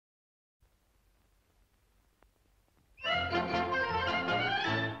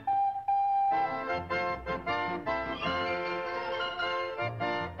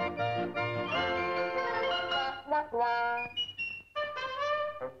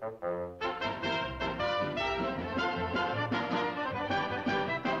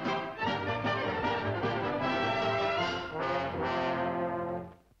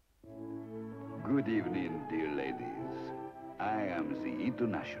Good evening, dear ladies. I am the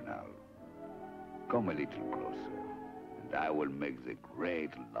International. Come a little closer, and I will make the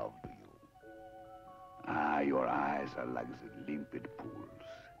great love to you. Your eyes are like the limpid pools,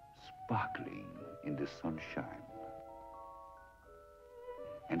 sparkling in the sunshine.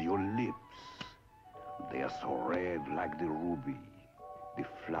 And your lips, they are so red like the ruby. The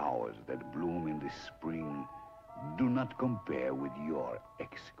flowers that bloom in the spring do not compare with your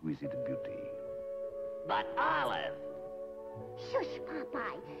exquisite beauty. But Olive... Shush,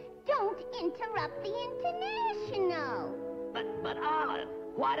 Popeye. Don't interrupt the International. But Olive,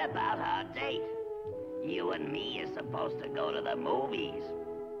 what about our date? You and me is supposed to go to the movies.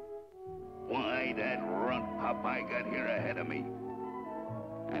 Why, that runt Popeye got here ahead of me.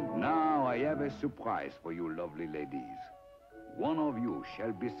 And now I have a surprise for you lovely ladies. One of you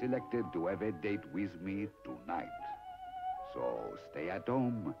shall be selected to have a date with me tonight. So stay at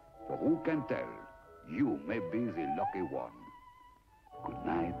home, for who can tell? You may be the lucky one. Good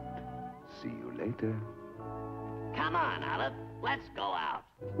night. See you later. Come on, Olive. Let's go out.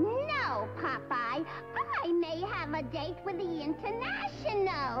 No, Popeye. I may have a date with the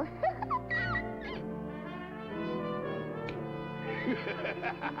International.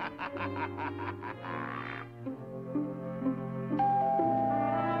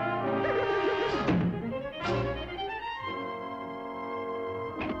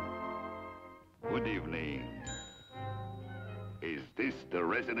 Good evening. Is this the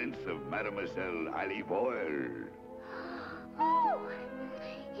residence of Mademoiselle Olive Oil? Oh,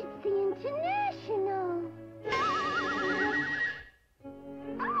 it's the International.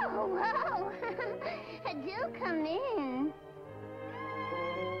 Oh, wow. Do come in.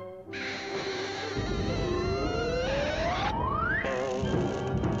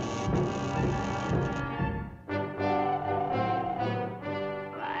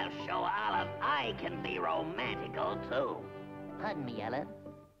 I'll show Olive I can be romantical, too. Pardon me, Olive.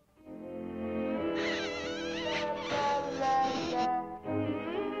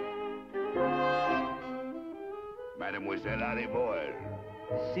 Mademoiselle Olive Oil.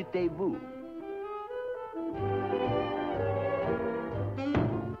 Citez-vous.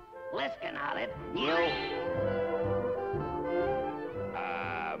 Listen, Olive, you...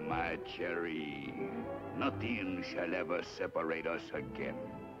 Ah, my cherry. Nothing shall ever separate us again.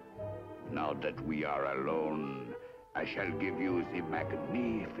 Now that we are alone, I shall give you the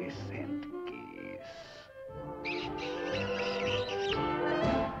magnificent kiss.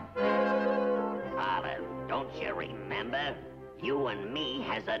 Olive, don't you remember? You and me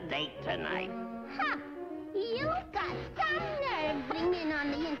has a date tonight. Ha! You've got some nerve bringing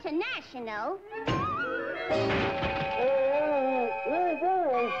on the International.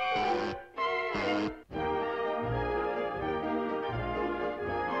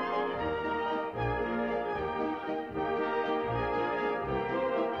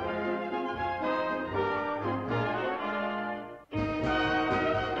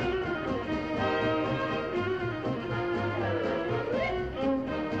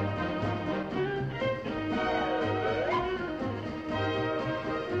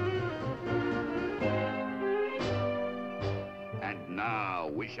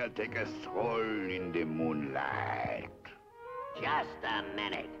 We shall take a stroll in the moonlight. Just a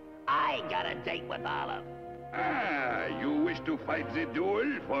minute. I got a date with Olive. Ah, you wish to fight the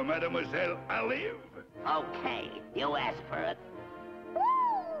duel for Mademoiselle Olive? Okay, you asked for it.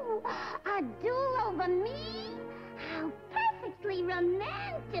 Ooh, a duel over me? How perfectly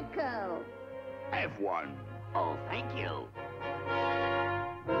romantical. Have one. Oh, thank you.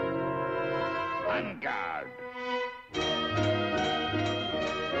 On guard.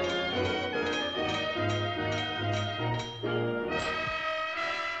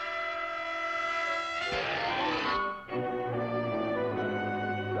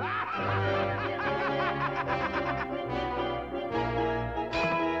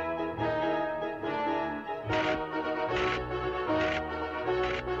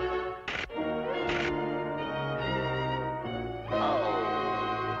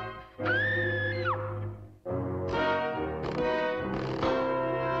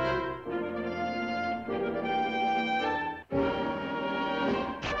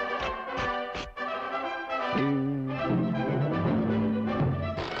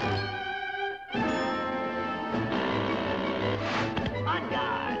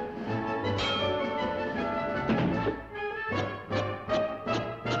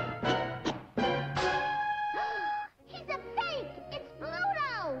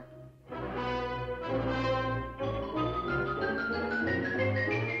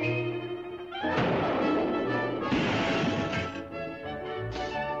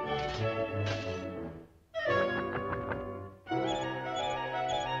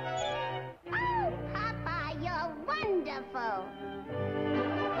 wonderful.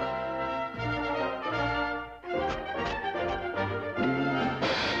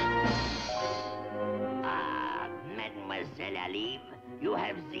 Mademoiselle Olive, you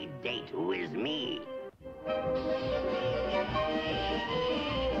have the date with me.